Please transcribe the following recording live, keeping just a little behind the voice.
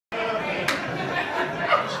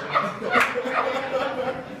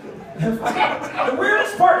The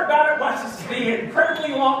weirdest part about it was the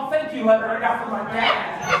incredibly long thank you letter I got from my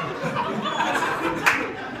dad.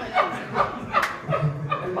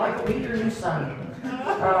 And Michael, meet your new son.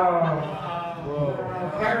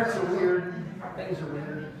 Parents are weird. Things are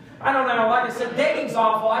weird. I don't know. Like I said, dating's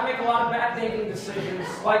awful. I make a lot of bad dating decisions.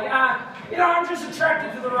 Like, I'm just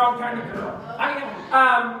attracted to the wrong kind of girl.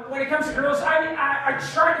 When it comes to girls, I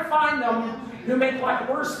try to find them who make like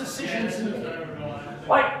worse decisions than me.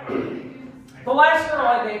 Like, the last girl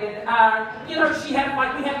I dated, she had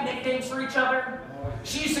we had nicknames for each other.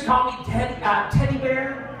 She used to call me Teddy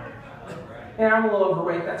Bear. Yeah, I'm a little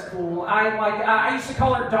overweight. That's cool. I used to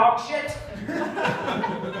call her dog shit.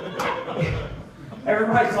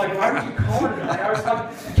 Everybody's like, why would you call her that? I was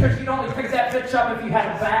like, because you'd only pick that bitch up if you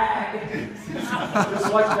had a bag.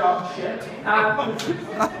 Just like dog shit. No,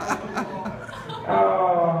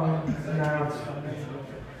 it's funny.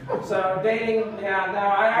 So dating,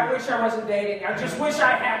 I wish I wasn't dating. I just wish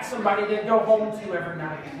I had somebody to go home to every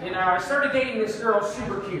night. I started dating this girl,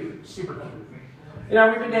 super cute.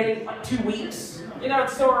 We've been dating like 2 weeks.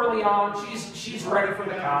 It's so early on. She's ready for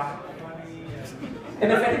the cock.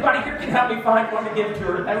 And if anybody here can help me find one to give to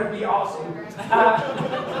her, that would be awesome. It's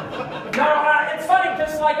funny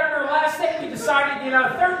because like on our last date, we decided,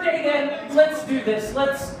 third date in, let's do this.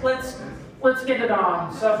 Let's get it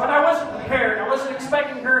on. So, but I wasn't prepared. I wasn't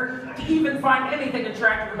expecting her to even find anything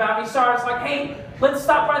attractive about me. So I was like, hey, let's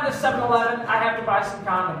stop by the 7-Eleven. I have to buy some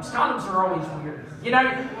condoms. Condoms are always weird.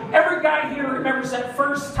 Every guy here remembers that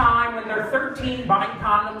first time when they're 13 buying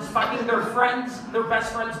condoms, fucking their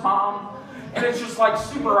best friend's mom. And it's just like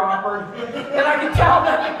super awkward. And I could tell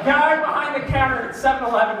that the guy behind the counter at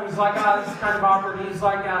 7-Eleven was like, this is kind of awkward. He's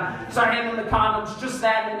like, so I hand him the condoms, just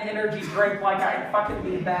that and an energy drink, like I fucking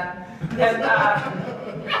need that.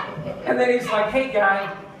 And then he's like, hey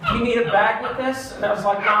guy, you need a bag with this? And I was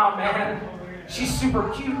like, nah man, she's super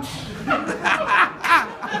cute.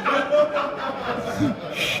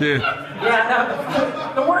 Shit.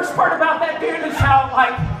 Yeah, no, the worst part about that dude is how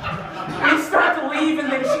we start to leave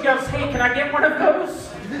and then she goes, hey, can I get one of those?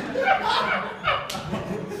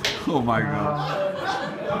 Oh my God.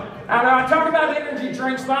 I don't know, I talk about energy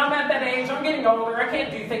drinks, but I'm at that age, I'm getting older, I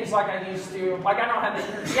can't do things like I used to. Like, I don't have the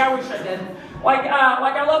energy, I wish I did.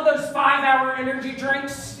 I love those 5-hour energy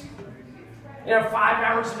drinks. 5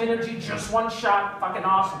 hours of energy, just one shot, fucking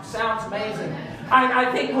awesome. Sounds amazing. I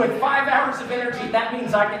think with 5 hours of energy, that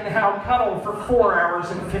means I can now cuddle for 4 hours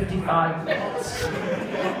and 55 minutes.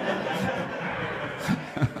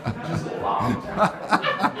 Just a long time.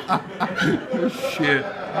 Shit.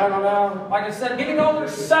 I don't know. Like I said, getting older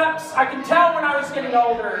sucks. I can tell when I was getting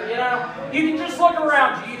older, You can just look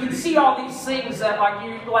around you. You can see all these things that like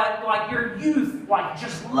your youth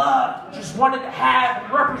just loved, just wanted to have,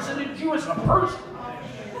 and represented you as a person.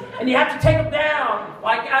 And you have to take them down.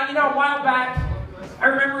 A while back, I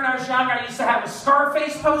remember when I was young, I used to have a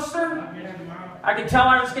Scarface poster. I could tell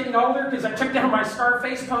I was getting older because I took down my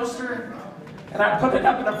Scarface poster and I put it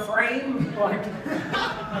up in a frame.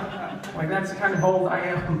 Like that's kind of old I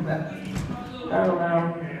am. I don't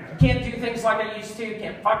know. Can't do things like I used to.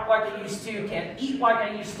 Can't fuck like I used to. Can't eat like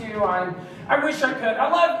I used to. I wish I could. I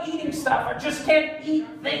love eating stuff. I just can't eat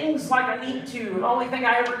things like I need to. The only thing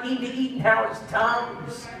I ever need to eat now is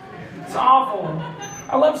Tums. It's awful.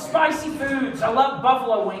 I love spicy foods. I love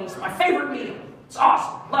buffalo wings. My favorite meal. It's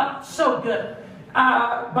awesome. Love it. It's so good.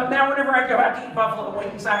 But now whenever I go out to eat buffalo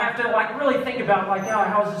wings, I have to really think about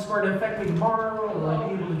how is this going to affect me tomorrow? Or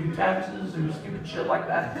be able to do taxes or stupid shit like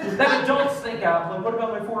that. That adults think of. What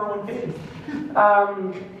about my 401k?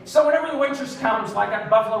 So whenever the waitress comes, at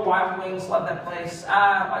Buffalo Wild Wings, love that place.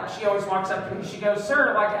 She always walks up to me. She goes,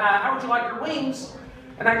 "Sir, how would you like your wings?"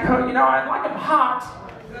 And I go, "I'd like them hot,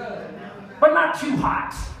 but not too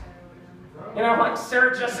hot." Like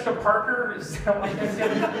Sarah Jessica Parker is like this.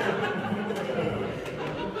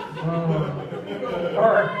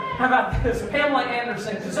 Or how about this? Pamela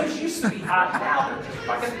Anderson, because those used to be hot, now they're just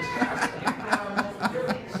fucking disgusting.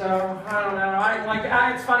 So I don't know.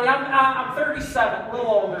 It's funny. I'm 37, a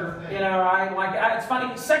little older. It's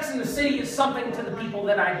funny. Sex in the City is something to the people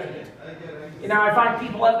that I date. I find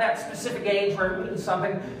people of that specific age where it means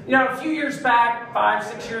something. A few years back,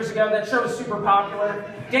 5-6 years ago, that show was super popular.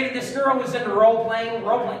 Dated this girl who was into role-playing.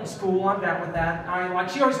 Role-playing's cool, I'm down with that.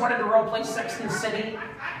 She always wanted to role-play Sex in the City.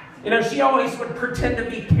 She always would pretend to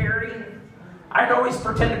be Carrie. I'd always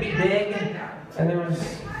pretend to be big. And there was...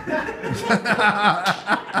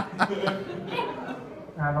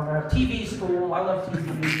 I don't know. TV's cool. I love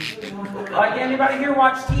TV. Anybody here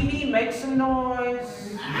watch TV? Make some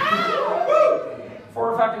noise.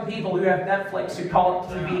 4 fucking people who have Netflix who call it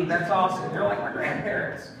TV. That's awesome. They're like my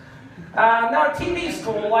grandparents. No, TV's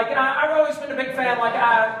cool. Like, I've always been a big fan.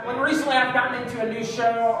 Like, when recently I've gotten into a new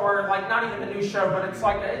show, or like not even a new show, but it's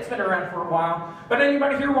like it's been around for a while. But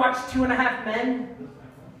anybody here watch 2.5 Men?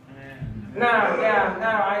 No, yeah, no.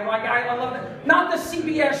 I love it. Not the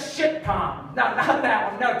CBS shitcom. No, not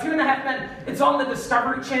that one. No, 2.5 Men. It's on the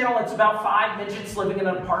Discovery Channel. It's about 5 midgets living in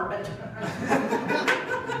an apartment.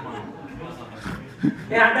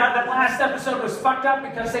 Yeah, no, that last episode was fucked up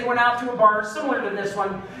because they went out to a bar similar to this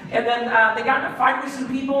one, and then they got in a fight with some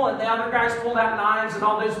people, and the other guys pulled out knives, and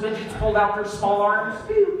all those midgets pulled out their small arms.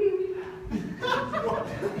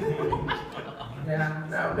 Yeah,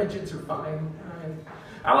 no, midgets are funny.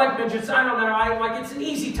 I like midgets. I don't know. It's an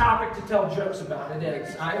easy topic to tell jokes about. It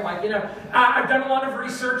is. I've done a lot of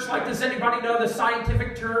research. Like, does anybody know the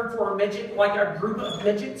scientific term for a midget? Like a group of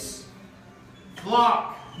midgets?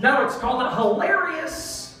 Flock. No, it's called a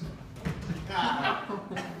hilarious.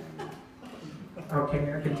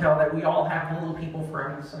 Okay, I can tell that we all have little people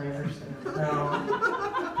friends. I understand.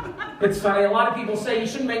 No. It's funny. A lot of people say you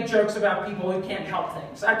shouldn't make jokes about people who can't help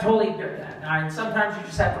things. I totally get that. Sometimes you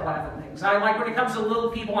just have to laugh at things. When it comes to little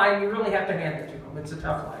people, you really have to hand it to them. It's a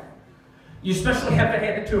tough life. You especially have to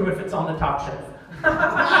hand it to them if it's on the top shelf.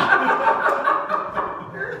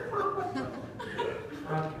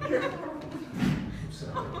 Okay.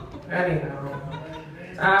 Anyhow,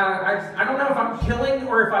 I don't know if I'm killing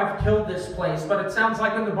or if I've killed this place, but it sounds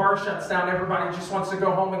like when the bar shuts down, everybody just wants to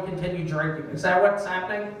go home and continue drinking. Is that what's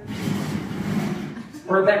happening?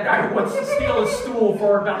 Or that guy who wants to steal a stool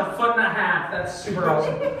for about 1.5 feet? That's super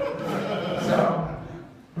awesome. So,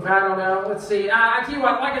 I don't know. Let's see. I tell you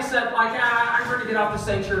what, like I said, I'm ready to get off the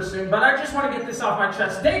stage here soon, but I just want to get this off my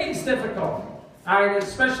chest. Dating's difficult.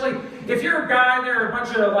 Especially if you're a guy, there are a bunch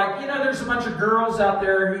of, there's a bunch of girls out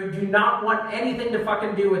there who do not want anything to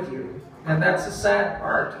fucking do with you. And that's the sad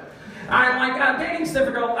part. Dating's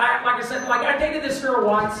difficult. I dated this girl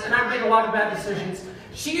once, and I made a lot of bad decisions.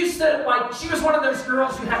 She used to, she was one of those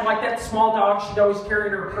girls who had, that small dog she'd always carry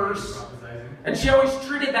in her purse. And she always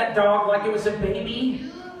treated that dog like it was a baby.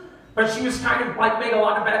 But she was kind of, made a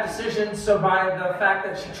lot of bad decisions, so by the fact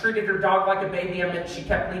that she treated her dog like a baby, I meant she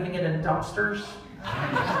kept leaving it in dumpsters.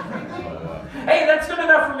 Hey, that's good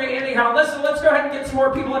enough for me anyhow. Listen, let's go ahead and get some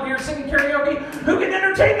more people up here singing karaoke who can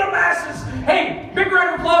entertain the masses. Hey, big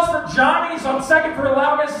round of applause for Johnny. He's on second for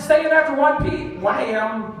allowing us to stay in after 1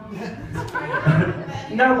 a.m.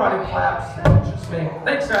 Nobody claps. Just me.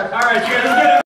 Thanks, guys. All right, you guys get it.